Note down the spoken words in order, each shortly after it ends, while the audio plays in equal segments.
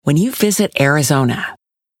When you visit Arizona,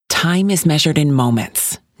 time is measured in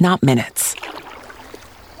moments, not minutes.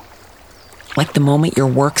 Like the moment your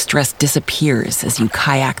work stress disappears as you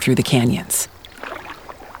kayak through the canyons.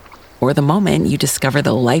 Or the moment you discover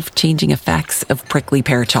the life-changing effects of prickly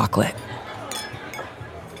pear chocolate.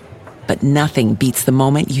 But nothing beats the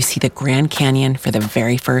moment you see the Grand Canyon for the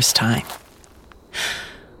very first time.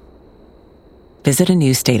 Visit a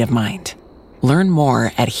new state of mind. Learn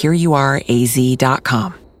more at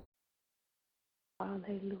hereyouareaz.com.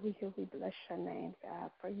 Hallelujah. We bless your name,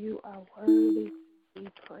 God, for you are worthy to be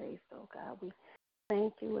praised, oh God. We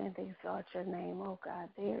thank you and exalt your name, oh God.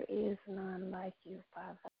 There is none like you,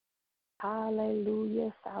 Father.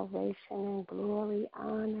 Hallelujah. Salvation and glory,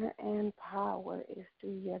 honor, and power is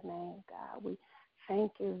due your name, God. We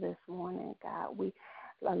thank you this morning, God. We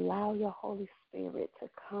allow your Holy Spirit to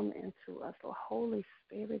come into us. Oh, Holy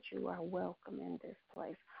Spirit, you are welcome in this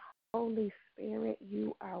place. Holy Spirit,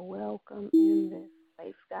 you are welcome in this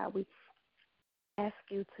place, God. We ask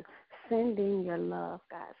you to send in your love,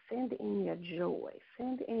 God. Send in your joy.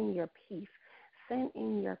 Send in your peace. Send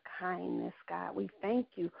in your kindness, God. We thank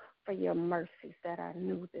you for your mercies that are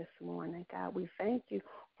new this morning, God. We thank you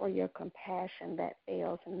for your compassion that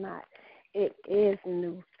fails not. It is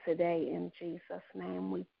new today in Jesus' name.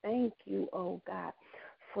 We thank you, oh God,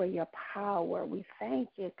 for your power. We thank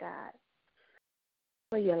you, God,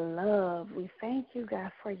 for your love. We thank you,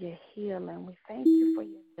 God, for your healing. We thank you for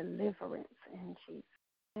your deliverance in Jesus'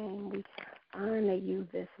 name. We honor you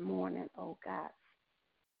this morning, oh God.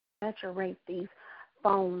 Saturate these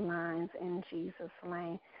phone lines in Jesus'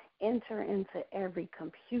 name. Enter into every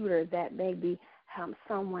computer that maybe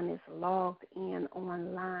someone is logged in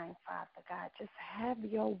online, Father God. Just have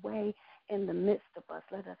your way in the midst of us.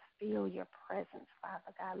 Let us feel your presence,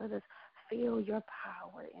 Father God. Let us feel your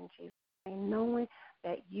power in Jesus' name, knowing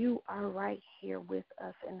that you are right here with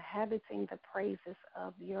us, inhabiting the praises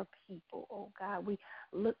of your people, oh God. We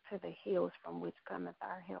look to the hills from which cometh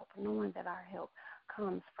our help, knowing that our help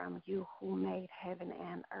comes from you who made heaven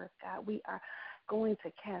and earth, God. We are going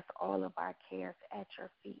to cast all of our cares at your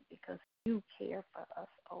feet because you care for us,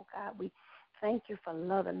 oh God. We thank you for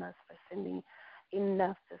loving us, for sending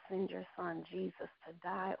enough to send your son Jesus to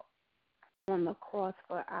die on the cross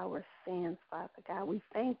for our sins, Father God. We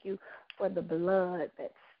thank you for the blood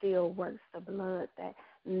that still works, the blood that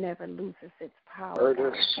never loses its power.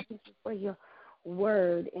 God. Thank you for your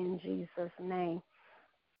word in Jesus' name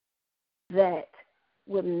that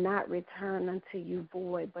will not return unto you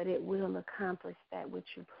void, but it will accomplish that which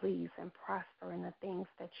you please and prosper in the things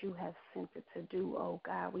that you have sent it to do, oh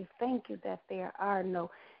God. We thank you that there are no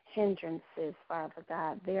hindrances, Father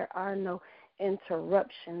God. There are no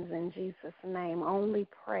interruptions in Jesus' name. Only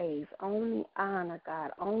praise, only honor, God.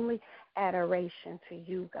 Only adoration to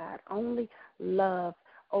you, God. Only love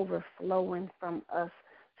overflowing from us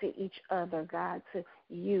to each other, God, to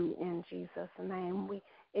you in Jesus' name. We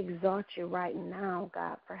exalt you right now,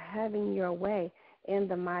 God, for having your way in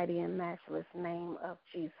the mighty and matchless name of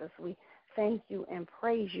Jesus. We thank you and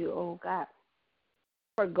praise you, oh God,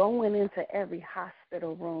 for going into every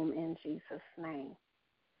hospital room in Jesus' name.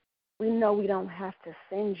 We know we don't have to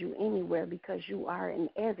send you anywhere because you are in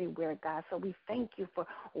everywhere, God. So we thank you for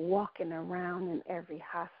walking around in every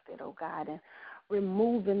hospital, God, and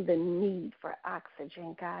removing the need for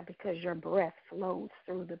oxygen, God, because your breath flows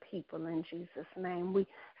through the people in Jesus' name. We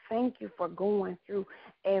thank you for going through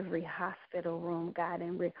every hospital room, God,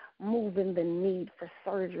 and removing the need for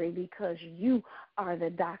surgery because you are the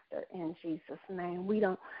doctor in Jesus' name. We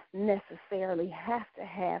don't necessarily have to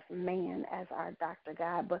have man as our doctor,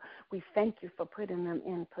 God, but we thank you for putting them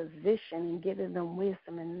in position and giving them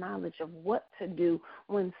wisdom and knowledge of what to do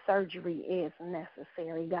when surgery is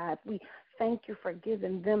necessary, God. We thank you for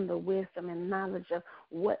giving them the wisdom and knowledge of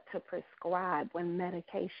what to prescribe when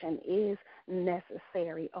medication is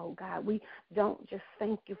necessary, oh God. We don't just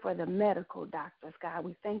thank you for the medical doctors, God.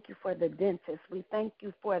 We thank you for the dentists. We thank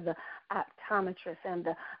you for the optometrists and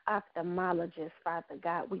the ophthalmologists, Father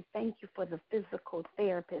God. We thank you for the physical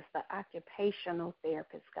therapists, the occupational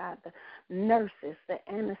therapists, God, the nurses, the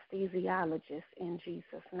anesthesiologists in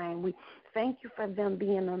Jesus' name. We thank you for them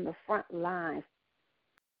being on the front lines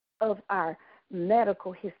of our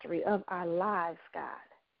medical history, of our lives, God.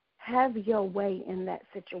 Have your way in that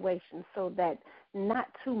situation so that not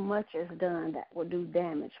too much is done that will do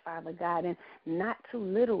damage, Father God, and not too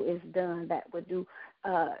little is done that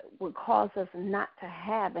would cause us not to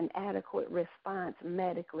have an adequate response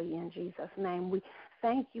medically in Jesus' name. We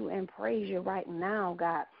thank you and praise you right now,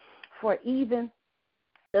 God, for even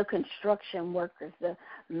the construction workers, the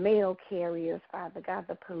mail carriers, Father God,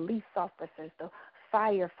 the police officers, the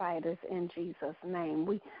firefighters in Jesus' name.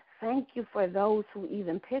 We thank you for those who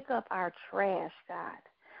even pick up our trash, God,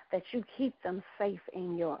 that you keep them safe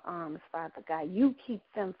in your arms, Father God. You keep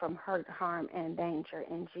them from hurt, harm, and danger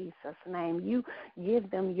in Jesus' name. You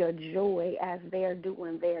give them your joy as they're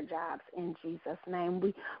doing their jobs in Jesus' name.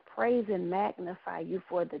 We praise and magnify you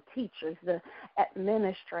for the teachers, the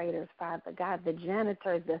administrators, Father God, the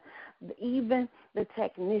janitors, even the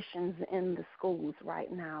technicians in the schools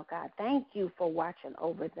right now, God. Thank you for watching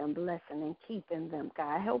over them, blessing and keeping them,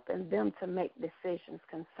 God, helping them to make decisions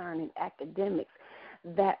concerning academics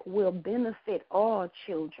that will benefit all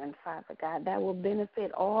children, Father God, that will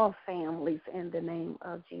benefit all families in the name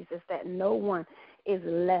of Jesus, that no one is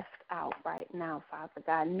left out right now, Father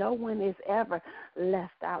God. No one is ever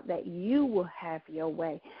left out, that you will have your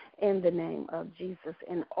way in the name of Jesus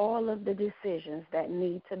in all of the decisions that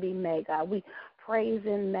need to be made, God. We praise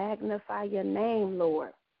and magnify your name,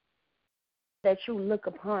 Lord, that you look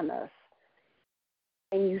upon us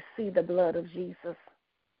and you see the blood of Jesus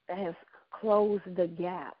that has closed the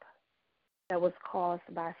gap that was caused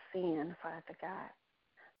by sin, Father God,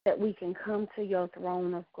 that we can come to your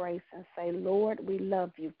throne of grace and say, Lord, we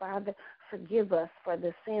love you. Father, forgive us for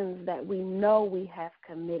the sins that we know we have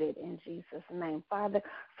committed in Jesus' name. Father,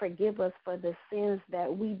 forgive us for the sins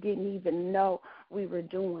that we didn't even know we were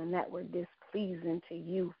doing that were displeasing to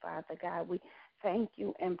you, Father God. We thank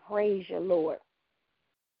you and praise you, Lord,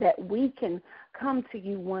 that we can come to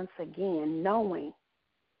you once again knowing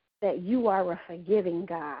that you are a forgiving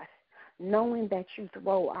God, knowing that you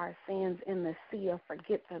throw our sins in the sea of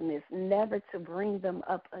forgetfulness, never to bring them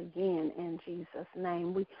up again in Jesus'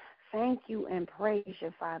 name. We thank you and praise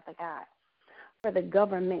you, Father God, for the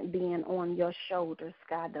government being on your shoulders,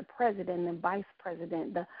 God, the president and vice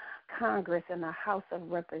president, the Congress and the House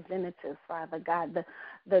of Representatives, Father God,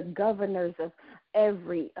 the governors of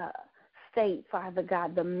every state, Father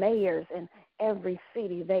God, the mayors in every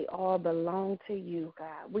city, they all belong to you,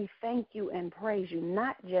 God. We thank you and praise you,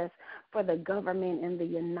 not just for the government in the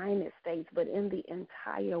United States, but in the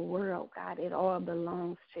entire world, God. It all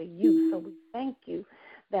belongs to you. So we thank you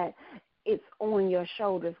that it's on your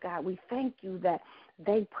shoulders, God. We thank you that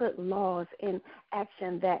they put laws in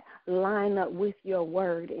action that line up with your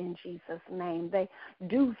word in Jesus' name. They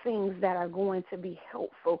do things that are going to be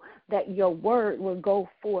helpful, that your word will go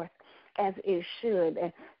forth as it should,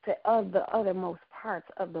 and to the othermost parts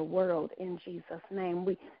of the world in Jesus' name.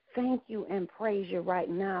 We thank you and praise you right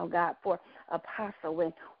now, God, for Apostle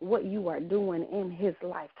and what you are doing in his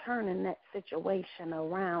life, turning that situation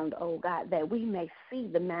around, oh God, that we may see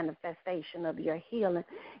the manifestation of your healing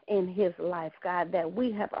in his life, God, that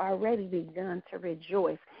we have already begun to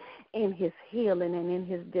rejoice in his healing and in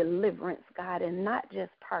his deliverance, God, and not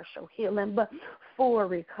just partial healing, but full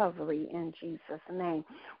recovery in Jesus' name.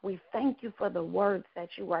 We thank you for the words that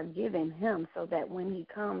you are giving him so that when he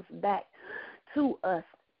comes back to us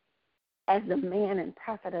as the man and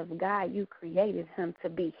prophet of God you created him to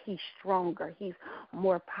be, he's stronger, he's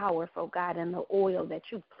more powerful, God, and the oil that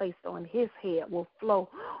you've placed on his head will flow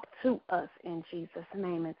to us in Jesus'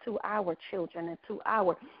 name, and to our children and to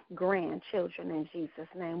our grandchildren in Jesus'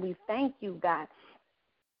 name. We thank you, God,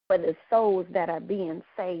 for the souls that are being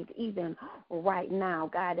saved even right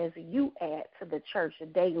now, God, as you add to the church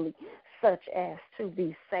daily, such as to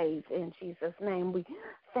be saved in Jesus' name. We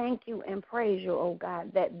thank you and praise you, oh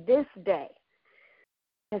God, that this day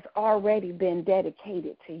has already been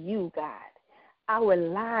dedicated to you, God. Our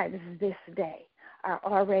lives this day are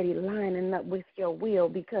already lining up with your will,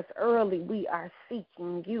 because early we are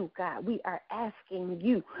seeking you, God. We are asking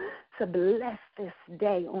you to bless this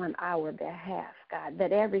day on our behalf, God,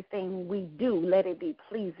 that everything we do, let it be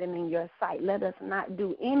pleasing in your sight. Let us not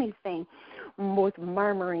do anything with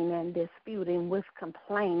murmuring and disputing, with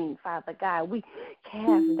complaining, Father God. We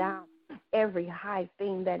cast down every high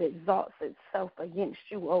thing that exalts itself against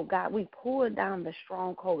you, oh God. We pull down the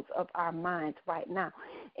strongholds of our minds right now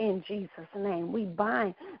in Jesus' name. We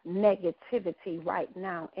bind negativity right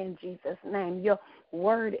now in Jesus' name. Your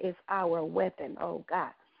word is our weapon, oh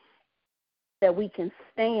God, that we can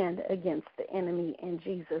stand against the enemy in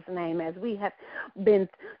Jesus' name. As we have been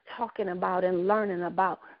talking about and learning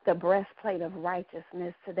about the breastplate of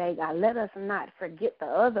righteousness today, God, let us not forget the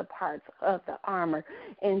other parts of the armor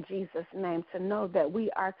in Jesus' name, to know that we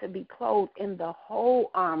are to be clothed in the whole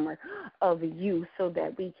armor of you so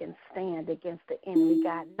that we can stand against the enemy,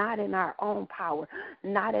 God, not in our own power,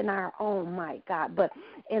 not in our own might, God, but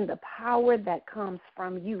in the power that comes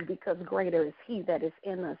from you, because greater is he that is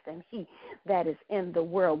in us than he that is in the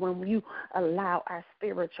world. When you allow our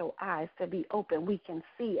spiritual eyes to be open, we can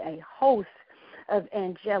see a host of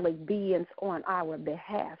angelic beings on our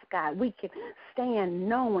behalf, God. We can stand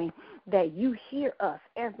knowing that you hear us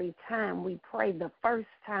every time we pray the first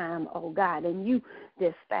time, oh God, and you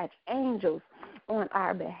dispatch angels on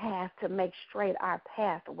our behalf to make straight our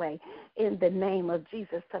pathway in the name of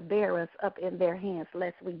Jesus, to bear us up in their hands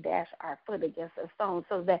lest we dash our foot against a stone,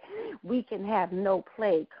 so that we can have no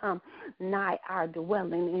plague come nigh our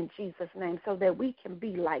dwelling in Jesus' name, so that we can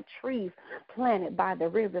be like trees planted by the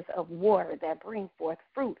rivers of water that bring forth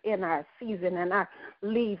fruit in our season, and our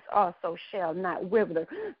leaves also shall not wither,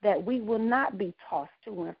 that we will not be tossed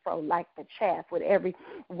to and fro like the chaff with every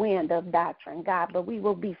wind of doctrine, God, but we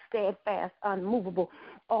will be steadfast, unmovable,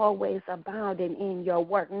 always abounding in your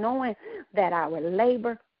work, knowing that our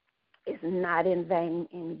labor is not in vain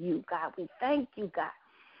in you, God. We thank you, God,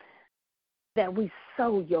 that we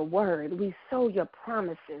sow your word. We sow your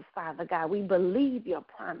promises, Father God. We believe your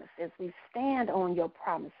promises. We stand on your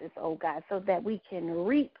promises, oh God, so that we can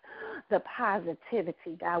reap the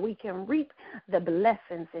positivity, God. We can reap the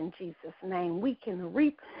blessings in Jesus' name. We can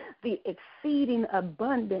reap the exceeding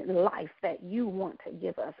abundant life that you want to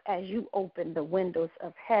give us as you open the windows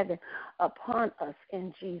of heaven upon us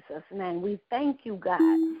in Jesus' name. We thank you, God,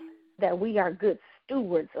 that we are good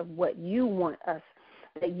stewards of what you want us,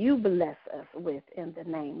 that you bless us with in the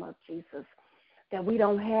name of Jesus, that we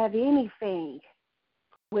don't have anything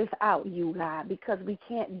without you, God, because we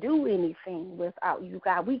can't do anything without you,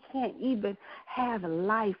 God. We can't even have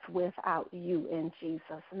life without you in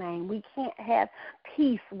Jesus' name. We can't have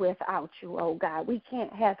peace without you, oh God. We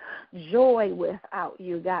can't have joy without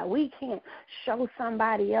you, God. We can't show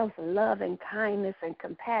somebody else love and kindness and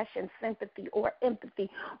compassion, sympathy, or empathy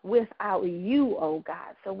without you, oh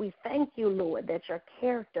God. So we thank you, Lord, that your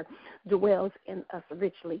character dwells in us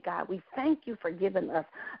richly, God. We thank you for giving us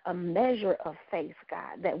a measure of faith,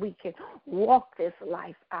 God, that we can walk this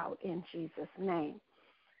life out in Jesus' name.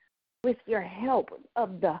 With your help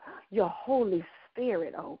of your Holy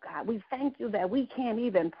Spirit, oh God, we thank you that we can't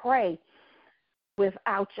even pray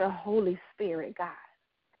without your Holy Spirit, God,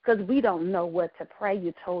 because we don't know what to pray.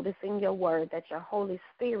 You told us in your word that your Holy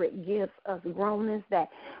Spirit gives us groanings that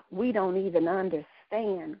we don't even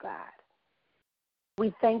understand, God.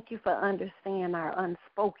 We thank you for understanding our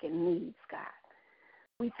unspoken needs, God.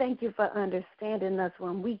 We thank you for understanding us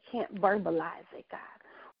when we can't verbalize it, God.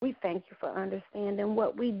 We thank you for understanding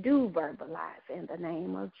what we do verbalize in the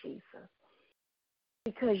name of Jesus,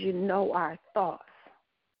 because you know our thoughts.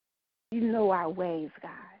 You know our ways,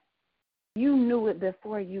 God. You knew it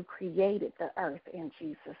before you created the earth in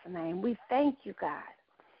Jesus' name. We thank you, God,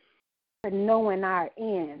 for knowing our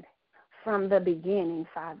end from the beginning,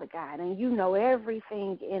 Father God. And you know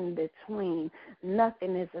everything in between.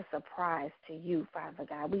 Nothing is a surprise to you, Father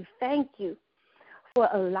God. We thank you for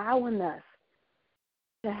allowing us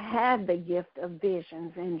to have the gift of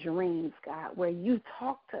visions and dreams, God, where you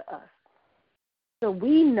talk to us. So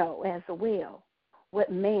we know as well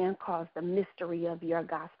what man calls the mystery of your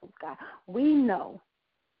gospel, God. We know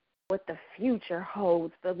what the future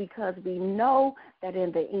holds, but because we know that in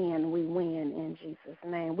the end we win in Jesus'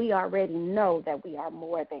 name. We already know that we are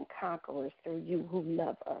more than conquerors through you who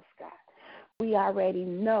love us, God. We already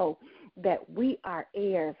know that we are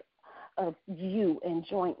heirs of you and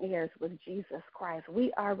joint heirs with Jesus Christ.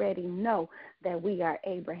 We already know that we are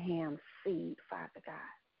Abraham's seed, Father God.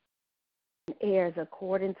 Heirs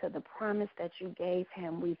according to the promise that you gave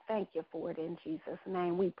him. We thank you for it in Jesus'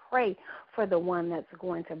 name. We pray for the one that's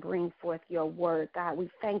going to bring forth your word, God. We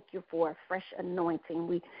thank you for a fresh anointing.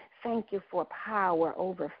 We thank you for power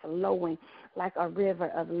overflowing like a river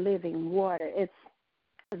of living water. It's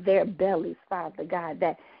their bellies, Father God,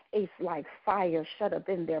 that it's like fire shut up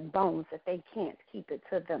in their bones that they can't keep it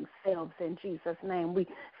to themselves in Jesus' name. We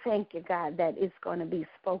thank you, God, that it's going to be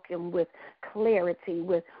spoken with clarity,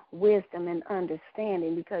 with wisdom and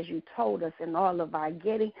understanding, because you told us in all of our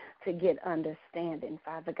getting to get understanding,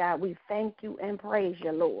 Father God. We thank you and praise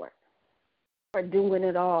you, Lord, for doing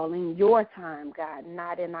it all in your time, God,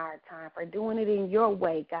 not in our time, for doing it in your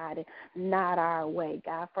way, God, and not our way,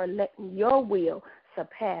 God, for letting your will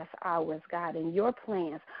surpass ours, God, and your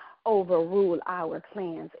plans overrule our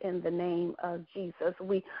plans in the name of Jesus.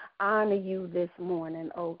 We honor you this morning,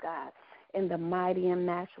 oh God, in the mighty and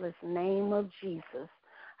matchless name of Jesus.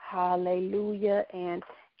 Hallelujah and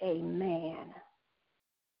amen.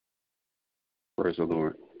 Praise the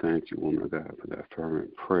Lord. Thank you, woman of God, for that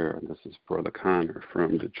fervent prayer. This is Brother Connor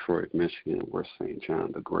from Detroit, Michigan, where St.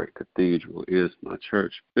 John the Great Cathedral is my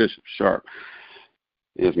church. Bishop Sharp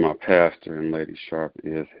is my pastor, and Lady Sharp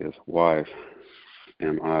is his wife.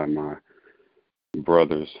 Am I my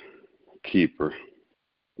brother's keeper?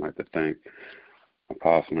 I'd like to thank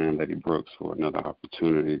Apostle and Lady Brooks for another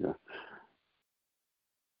opportunity to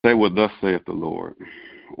say what thus saith the Lord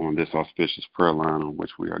on this auspicious prayer line on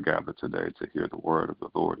which we are gathered today to hear the word of the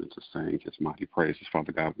Lord and to sing his mighty praises.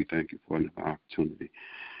 Father God, we thank you for another opportunity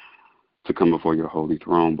to come before your holy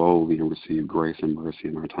throne boldly and receive grace and mercy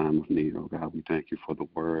in our time of need. Oh God, we thank you for the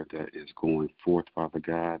word that is going forth, Father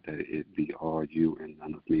God, that it be all you and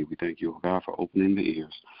none of me. We thank you, oh God, for opening the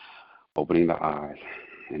ears, opening the eyes,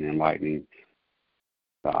 and enlightening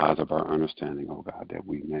the eyes of our understanding, oh God, that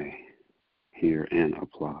we may hear and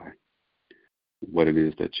apply what it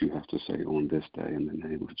is that you have to say on this day. In the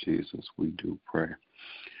name of Jesus, we do pray.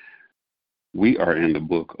 We are in the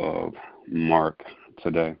book of Mark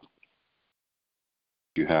today.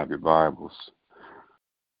 If you have your Bibles,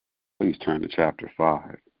 please turn to chapter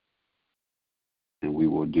 5, and we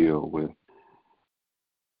will deal with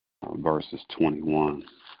verses 21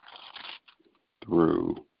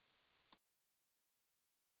 through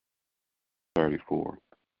 34.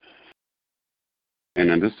 And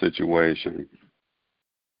in this situation,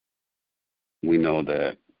 we know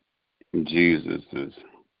that Jesus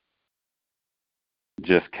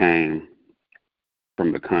just came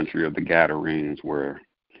from the country of the Gadarenes, where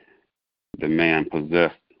the man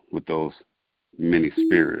possessed with those many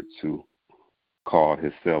spirits who called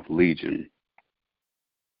himself Legion.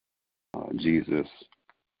 Jesus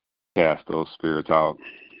cast those spirits out,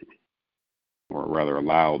 or rather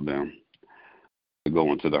allowed them to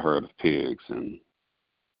go into the herd of pigs, and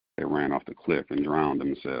they ran off the cliff and drowned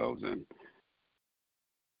themselves. And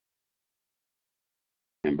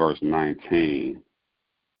in verse 19,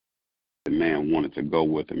 the man wanted to go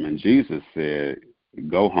with him, and Jesus said,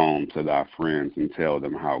 "Go home to thy friends and tell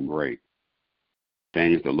them how great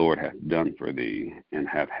things the Lord hath done for thee, and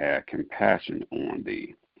hath had compassion on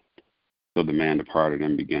thee." So the man departed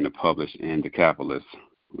and began to publish in Decapolis,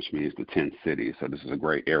 which means the 10th city. So this is a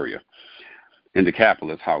great area. In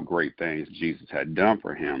Decapolis, how great things Jesus had done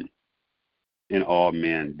for him, and all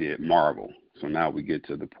men did marvel. So now we get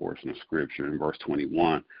to the portion of Scripture in verse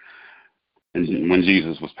 21. And when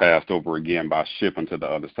Jesus was passed over again by ship unto the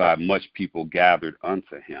other side, much people gathered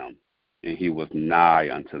unto him, and he was nigh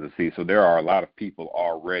unto the sea. So there are a lot of people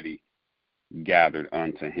already gathered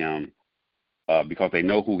unto him because they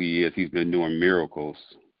know who he is. He's been doing miracles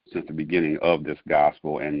since the beginning of this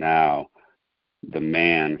gospel, and now the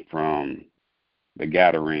man from the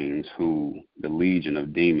Gadarenes, who the legion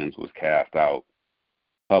of demons was cast out,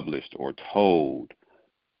 published or told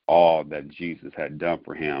all that Jesus had done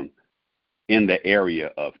for him in the area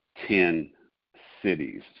of 10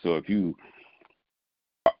 cities. So if you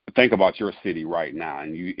think about your city right now,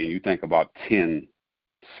 and you think about 10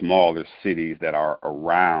 smaller cities that are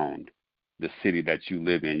around the city that you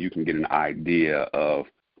live in, you can get an idea of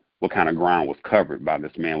what kind of ground was covered by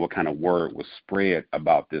this man, what kind of word was spread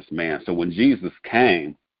about this man. So when Jesus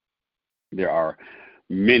came, there are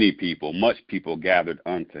many people, much people gathered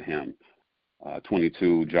unto him.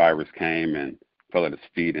 22, Jairus came and fell at his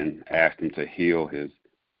feet and asked him to heal his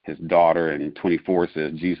daughter. And 24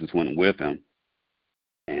 says Jesus went with him,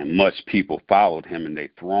 and much people followed him, and they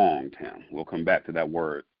thronged him. We'll come back to that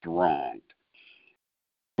word, thronged.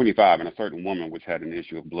 25, and a certain woman which had an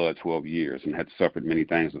issue of blood 12 years, and had suffered many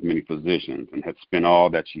things with many physicians, and had spent all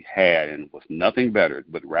that she had, and was nothing bettered,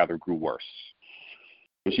 but rather grew worse.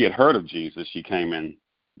 When she had heard of Jesus, she came in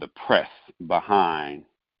the press behind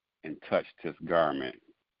and touched his garment.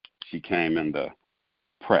 She came in the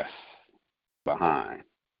press behind.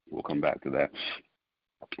 We'll come back to that.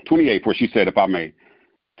 28, for she said, if I may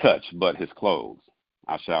touch but his clothes,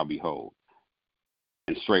 I shall be whole.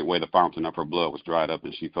 And straightway the fountain of her blood was dried up,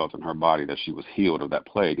 and she felt in her body that she was healed of that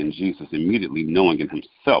plague. And Jesus, immediately knowing in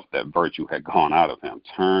himself that virtue had gone out of him,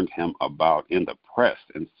 turned him about in the press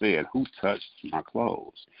and said, who touched my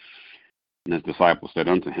clothes? And his disciples said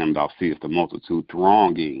unto him, thou seest the multitude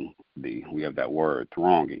thronging thee. We have that word,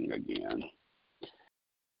 thronging again.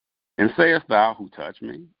 And sayest thou, who touched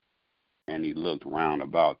me? And he looked round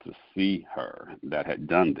about to see her that had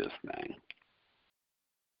done this thing.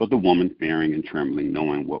 But the woman, fearing and trembling,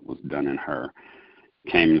 knowing what was done in her,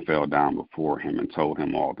 came and fell down before him and told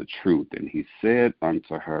him all the truth. And he said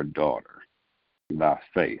unto her, daughter, thy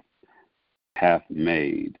faith hath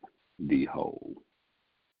made thee whole.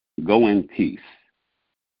 Go in peace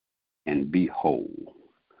and be whole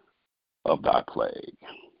of thy plague.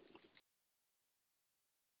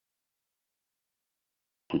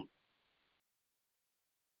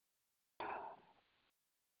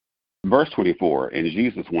 Verse 24, and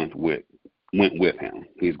Jesus went with him.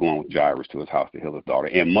 He's going with Jairus to his house to heal his daughter.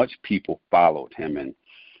 And much people followed him and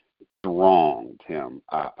thronged him.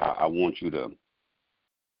 I want you to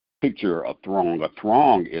picture a throng. A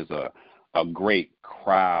throng is a great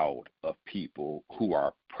crowd of people who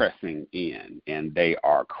are pressing in, and they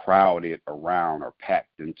are crowded around or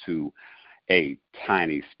packed into a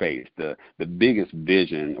tiny space. The biggest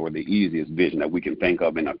vision, or the easiest vision that we can think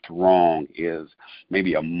of in a throng, is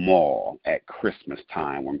maybe a mall at Christmas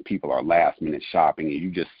time when people are last minute shopping and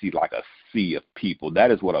you just see like a sea of people.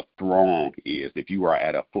 That is what a throng is. If you are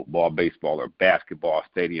at a football, baseball, or basketball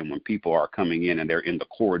stadium, when people are coming in and they're in the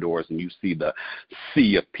corridors and you see the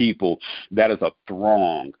sea of people, that is a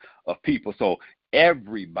throng of people. So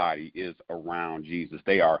everybody is around Jesus.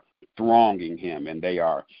 They are thronging him, and they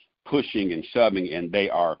are pushing and shoving, and they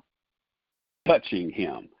are touching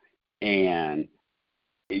him. And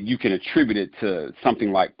you can attribute it to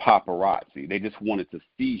something like paparazzi. They just wanted to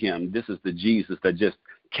see him. This is the Jesus that just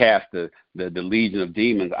cast the legion of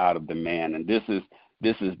demons out of the man. And this is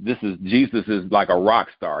Jesus is like a rock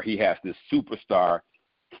star. He has this superstar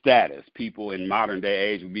status. People in modern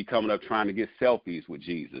day age would be coming up trying to get selfies with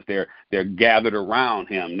Jesus. They're gathered around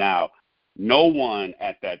him. Now, no one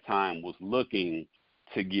at that time was looking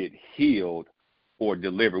to get healed or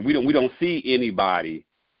delivered. We don't see anybody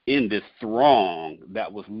in this throng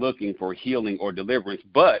that was looking for healing or deliverance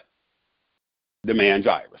but the man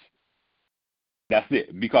Jairus. That's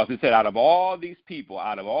it. Because it said, out of all these people,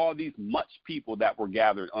 out of all these much people that were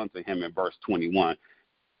gathered unto him, in verse 21.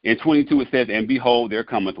 In 22 it says, and behold, there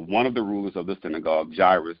cometh one of the rulers of the synagogue,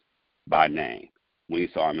 Jairus by name, when he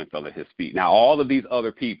saw him and fell at his feet. Now all of these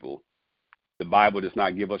other people, the Bible does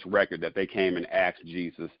not give us record that they came and asked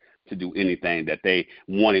Jesus to do anything, that they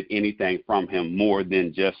wanted anything from him more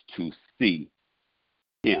than just to see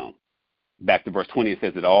him. Back to verse 20, it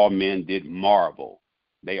says that all men did marvel.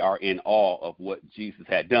 They are in awe of what Jesus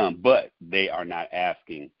had done, but they are not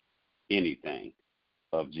asking anything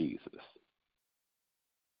of Jesus.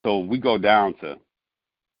 So we go down to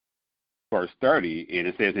verse 30, and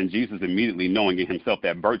it says, and Jesus, immediately knowing in himself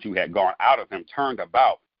that virtue had gone out of him, turned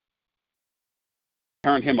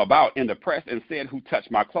him about in the press and said, who touched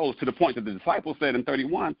my clothes? To the point that the disciples said in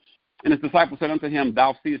 31, and his disciples said unto him,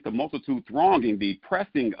 thou seest the multitude thronging thee,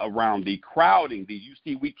 pressing around thee, crowding thee. You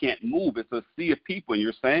see, we can't move. It's a sea of people, and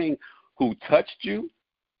you're saying, who touched you?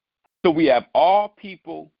 So we have all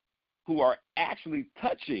people who are actually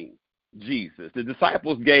touching Jesus. The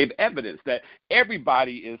disciples gave evidence that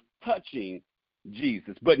everybody is touching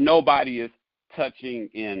Jesus, but nobody is touching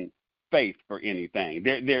in faith for anything.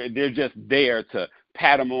 They're just there to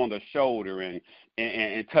pat him on the shoulder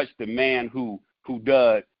and touch the man who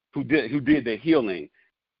did the healing.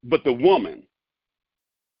 But the woman,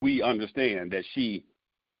 we understand that she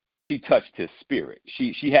touched his spirit.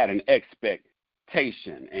 She had an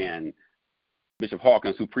expectation. And Bishop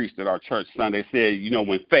Hawkins, who preached at our church Sunday, said,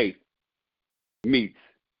 when faith meets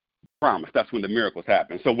promise, that's when the miracles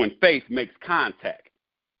happen. So when faith makes contact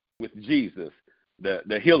with Jesus,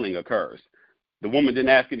 the healing occurs. The woman didn't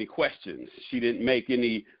ask any questions. She didn't make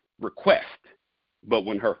any request. But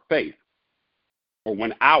when her faith, or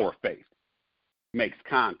when our faith makes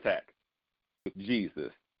contact with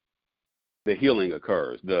Jesus, the healing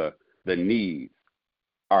occurs. The needs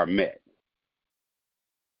are met.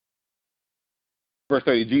 Verse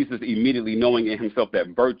 30, Jesus, immediately knowing in himself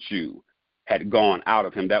that virtue had gone out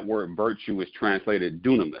of him. That word virtue is translated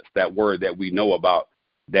dunamis, that word that we know about,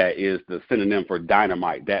 that is the synonym for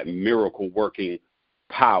dynamite, that miracle-working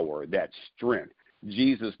power, that strength.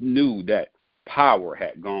 Jesus knew that power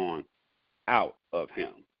had gone out of him.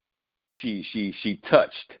 She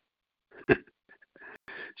touched.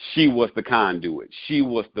 She was the conduit. She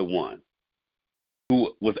was the one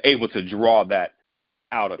who was able to draw that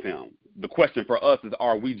out of him. The question for us is,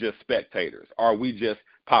 are we just spectators? Are we just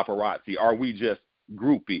paparazzi? Are we just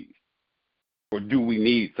groupies? Or do we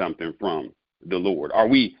need something from the Lord? Are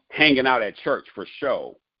we hanging out at church for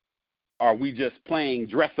show? Are we just playing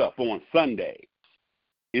dress up on Sunday?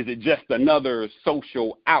 Is it just another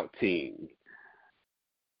social outing?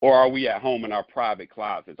 Or are we at home in our private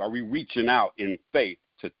closets? Are we reaching out in faith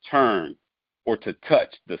to turn or to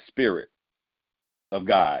touch the Spirit of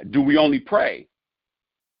God? Do we only pray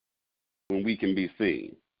when we can be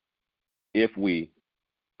seen? If we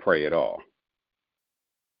pray at all.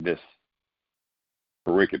 This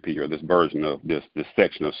pericope, or this version of this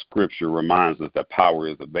section of Scripture, reminds us that power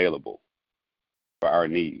is available for our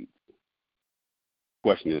needs. The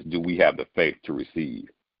question is, do we have the faith to receive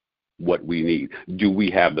what we need? Do we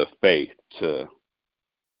have the faith to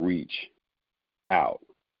reach out?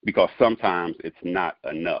 Because sometimes it's not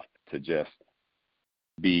enough to just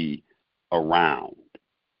be around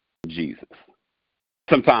Jesus.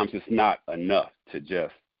 Sometimes it's not enough to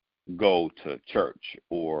just go to church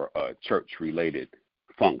or a church-related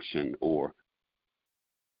function or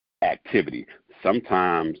activity.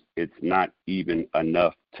 Sometimes it's not even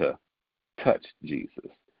enough to touch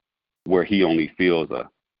Jesus, where he only feels a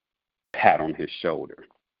pat on his shoulder.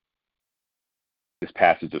 This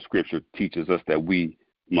passage of scripture teaches us that we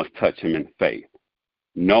must touch him in faith,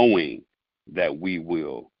 knowing that we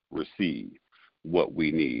will receive what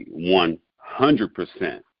we need.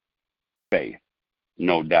 100% faith,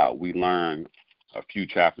 no doubt. We learn a few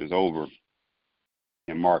chapters over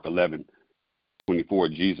in Mark 11:24,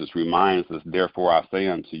 Jesus reminds us, therefore I say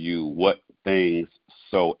unto you, what things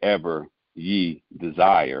soever ye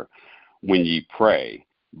desire, when ye pray,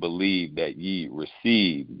 believe that ye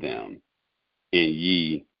receive them, and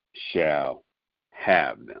ye shall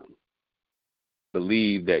have them.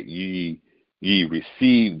 Believe that ye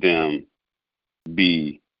receive them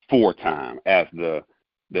before time. As the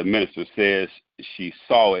minister says, she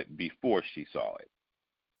saw it before she saw it.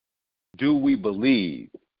 Do we believe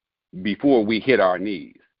before we hit our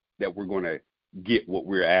knees that we're going to get what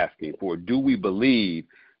we're asking for? Do we believe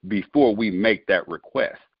before we make that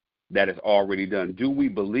request that is already done? Do we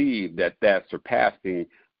believe that surpassing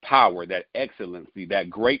power, that excellency, that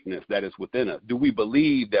greatness that is within us, do we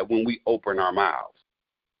believe that when we open our mouths,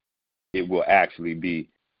 it will actually be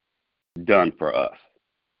done for us?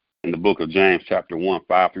 In the book of James, chapter 1,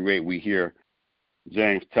 5-8, we hear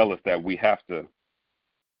James tell us that we have to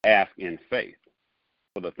ask in faith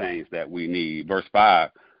for the things that we need. Verse 5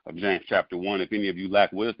 of James chapter 1, if any of you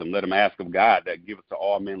lack wisdom, let him ask of God that giveth to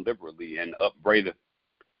all men liberally and upbraideth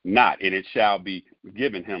not, and it shall be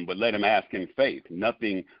given him. But let him ask in faith,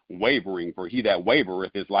 nothing wavering, for he that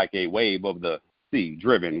wavereth is like a wave of the sea,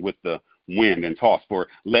 driven with the wind and tossed. For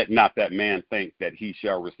let not that man think that he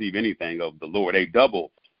shall receive anything of the Lord. A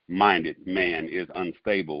double-minded man is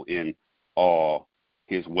unstable in all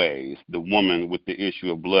his ways. The woman with the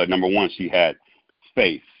issue of blood, number one, she had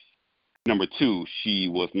faith. Number two, she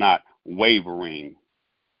was not wavering,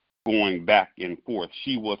 going back and forth.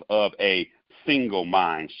 She was of a single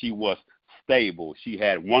mind. She was stable. She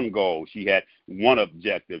had one goal. She had one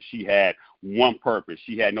objective. She had one purpose.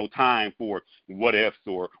 She had no time for what ifs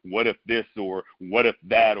or what if this or what if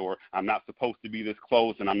that, or I'm not supposed to be this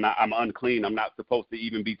close and I'm unclean. I'm not supposed to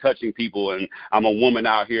even be touching people, and I'm a woman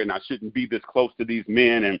out here and I shouldn't be this close to these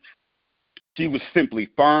men. And she was simply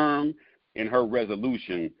firm in her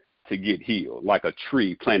resolution to get healed, like a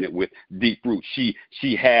tree planted with deep roots.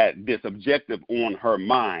 She had this objective on her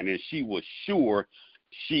mind, and she was sure,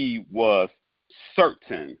 she was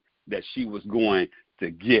certain that she was going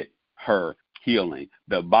to get her healing.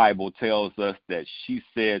 The Bible tells us that she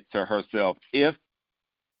said to herself,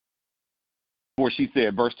 for she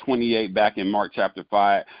said, verse 28 back in Mark chapter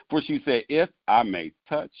 5, for she said, if I may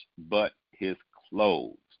touch but his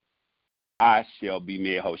clothes, I shall be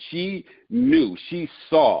made whole. She knew, she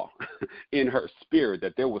saw in her spirit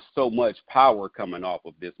that there was so much power coming off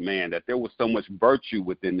of this man, that there was so much virtue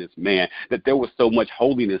within this man, that there was so much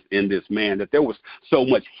holiness in this man, that there was so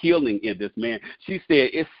much healing in this man. She said,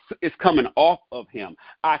 it's coming off of him.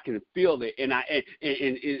 I can feel it, and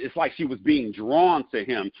it's like she was being drawn to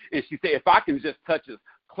him. And she said, if I can just touch his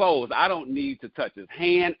clothes, I don't need to touch his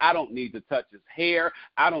hand. I don't need to touch his hair.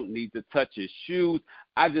 I don't need to touch his shoes.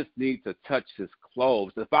 I just need to touch his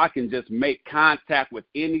clothes. If I can just make contact with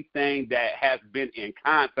anything that has been in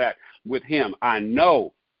contact with him, I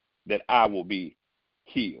know that I will be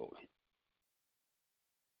healed.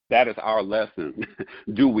 That is our lesson.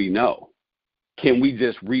 Do we know? Can we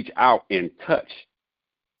just reach out and touch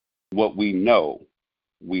what we know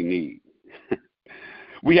we need?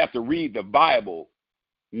 We have to read the Bible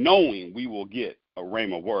knowing we will get a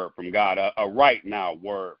rhema word from God, a right now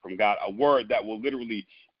word from God, a word that will literally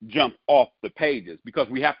jump off the pages, because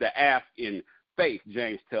we have to ask in faith.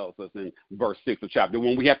 James tells us in verse 6 of chapter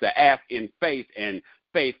 1, we have to ask in faith, and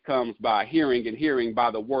faith comes by hearing, and hearing by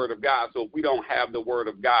the word of God. So if we don't have the word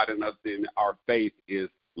of God in us, then our faith is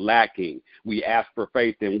lacking. We ask for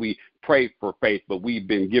faith and we pray for faith, but we've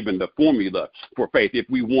been given the formula for faith. If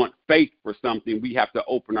we want faith for something, we have to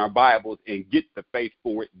open our Bibles and get the faith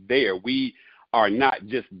for it there. We are not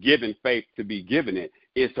just given faith to be given it.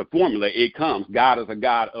 It's a formula. It comes. God is a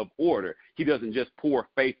God of order. He doesn't just pour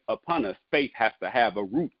faith upon us. Faith has to have a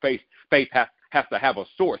root. Faith has to have a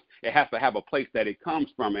source. It has to have a place that it comes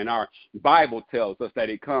from. And our Bible tells us that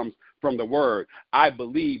it comes from the word. I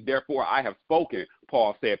believe, therefore I have spoken,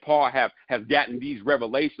 Paul said. Paul has gotten these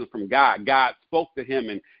revelations from God. God spoke to him,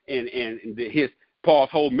 and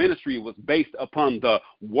Paul's whole ministry was based upon the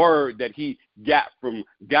word that he got from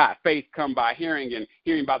God. Faith come by hearing, and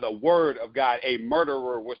hearing by the word of God. A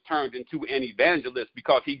murderer was turned into an evangelist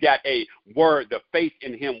because he got a word. The faith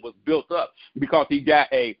in him was built up because he got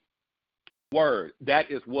a word.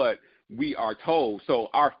 That is what we are told. So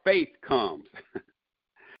our faith comes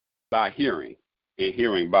by hearing, and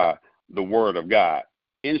hearing by the word of God.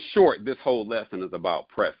 In short, this whole lesson is about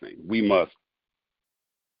pressing. We must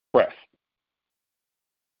press.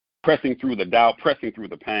 Pressing through the doubt, pressing through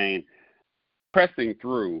the pain, pressing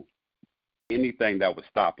through anything that would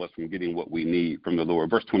stop us from getting what we need from the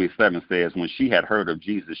Lord. Verse 27 says, when she had heard of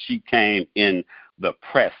Jesus, she came in the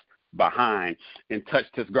press behind and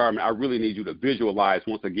touched his garment. I really need you to visualize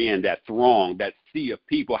once again that throng, that sea of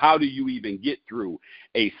people. How do you even get through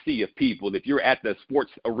a sea of people? If you're at the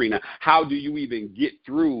sports arena, how do you even get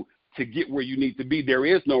through to get where you need to be? There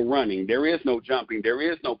is no running. There is no jumping. There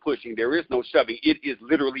is no pushing. There is no shoving. It is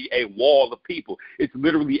literally a wall of people. It's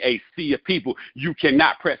literally a sea of people. You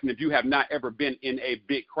cannot press. And if you have not ever been in a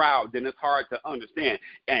big crowd, then it's hard to understand.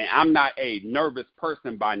 And I'm not a nervous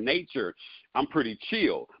person by nature. I'm pretty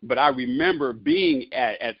chill. But I remember being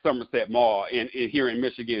at Somerset Mall here in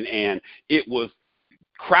Michigan, and it was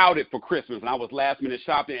crowded for Christmas, and I was last minute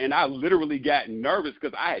shopping, and I literally got nervous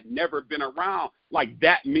because I had never been around like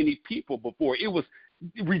that many people before. It was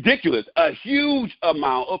ridiculous, a huge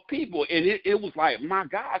amount of people, and it was like, my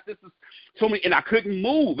gosh, this is so many, and I couldn't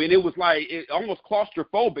move, and it was like almost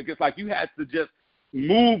claustrophobic. It's like you had to just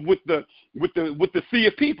move with the sea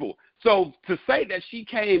of people. So to say that she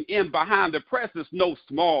came in behind the press is no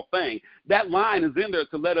small thing. That line is in there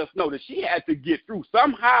to let us know that she had to get through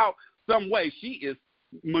somehow, some way. She is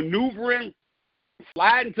maneuvering,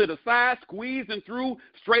 sliding to the side, squeezing through,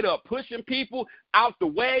 straight up pushing people out the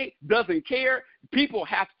way, doesn't care. People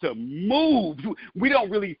have to move. We don't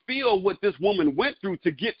really feel what this woman went through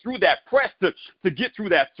to get through that press, to get through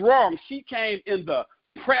that throng. She came in the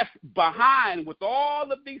press behind with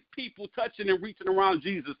all of these people touching and reaching around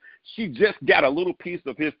Jesus. She just got a little piece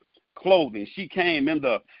of his clothing. She came in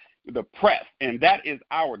the press, and that is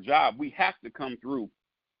our job. We have to come through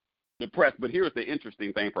the press. But here's the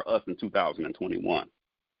interesting thing for us in 2021,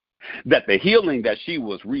 that the healing that she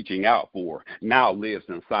was reaching out for now lives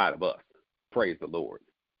inside of us. Praise the Lord.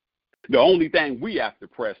 The only thing we have to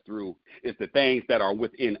press through is the things that are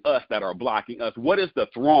within us that are blocking us. What is the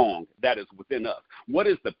throng that is within us? What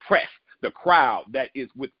is the press, the crowd that is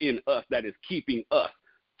within us that is keeping us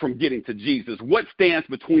from getting to Jesus? What stands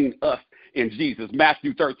between us and Jesus?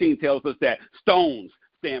 Matthew 13 tells us that stones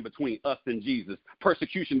stand between us and Jesus.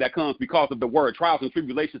 Persecution that comes because of the word, trials and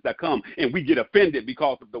tribulations that come, and we get offended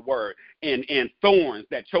because of the word, and thorns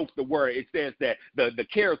that choke the word. It says that the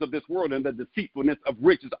cares of this world and the deceitfulness of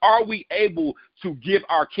riches. Are we able to give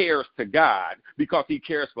our cares to God because he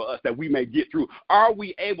cares for us that we may get through? Are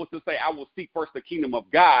we able to say, I will seek first the kingdom of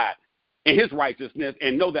God and his righteousness,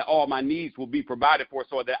 and know that all my needs will be provided for,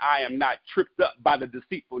 so that I am not tripped up by the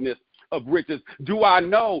deceitfulness of riches? Do I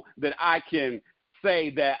know that I can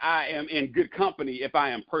say that I am in good company if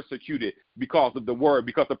I am persecuted because of the word,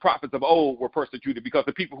 because the prophets of old were persecuted, because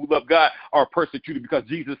the people who love God are persecuted, because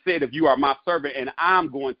Jesus said, if you are my servant and I'm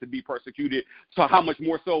going to be persecuted, so how much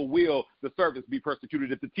more so will the servants be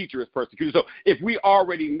persecuted if the teacher is persecuted? So if we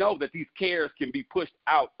already know that these cares can be pushed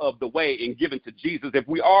out of the way and given to Jesus, if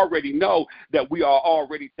we already know that we are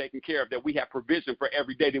already taken care of, that we have provision for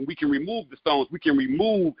every day, then we can remove the stones, we can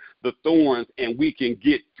remove the thorns, and we can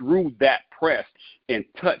get through that press and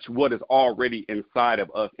touch what is already inside of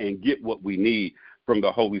us and get what we need from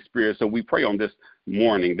the Holy Spirit. So we pray on this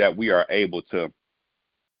morning that we are able to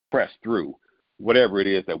press through whatever it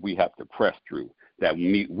is that we have to press through, that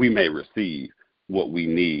we may receive what we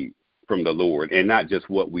need from the Lord, and not just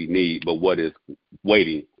what we need, but what is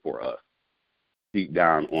waiting for us deep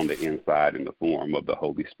down on the inside in the form of the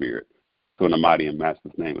Holy Spirit. So in the mighty and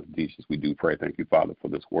matchless name of Jesus, we do pray. Thank you, Father, for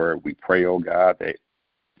this word. We pray, oh God, that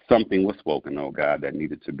something was spoken, oh God, that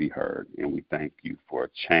needed to be heard. And we thank you for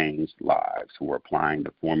changed lives who are applying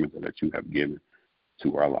the formula that you have given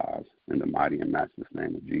to our lives. In the mighty and matchless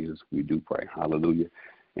name of Jesus, we do pray. Hallelujah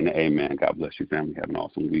and amen. God bless you, family. Have an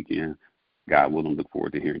awesome weekend. God willing, look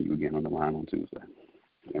forward to hearing you again on the line on Tuesday.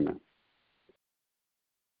 Amen.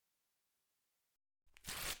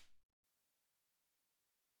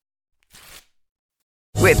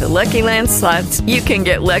 With the Lucky Land Slots, you can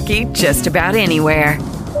get lucky just about anywhere.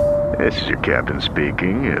 This is your captain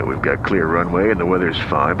speaking. We've got clear runway and the weather's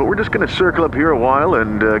fine, but we're just going to circle up here a while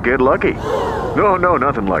and get lucky. No,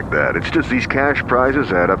 nothing like that. It's just these cash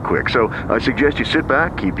prizes add up quick. So I suggest you sit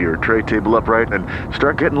back, keep your tray table upright, and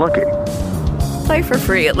start getting lucky. Play for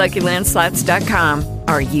free at LuckyLandSlots.com.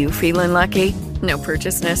 Are you feeling lucky? No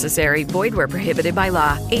purchase necessary. Void where prohibited by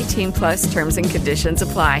law. 18+ terms and conditions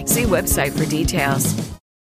apply. See website for details.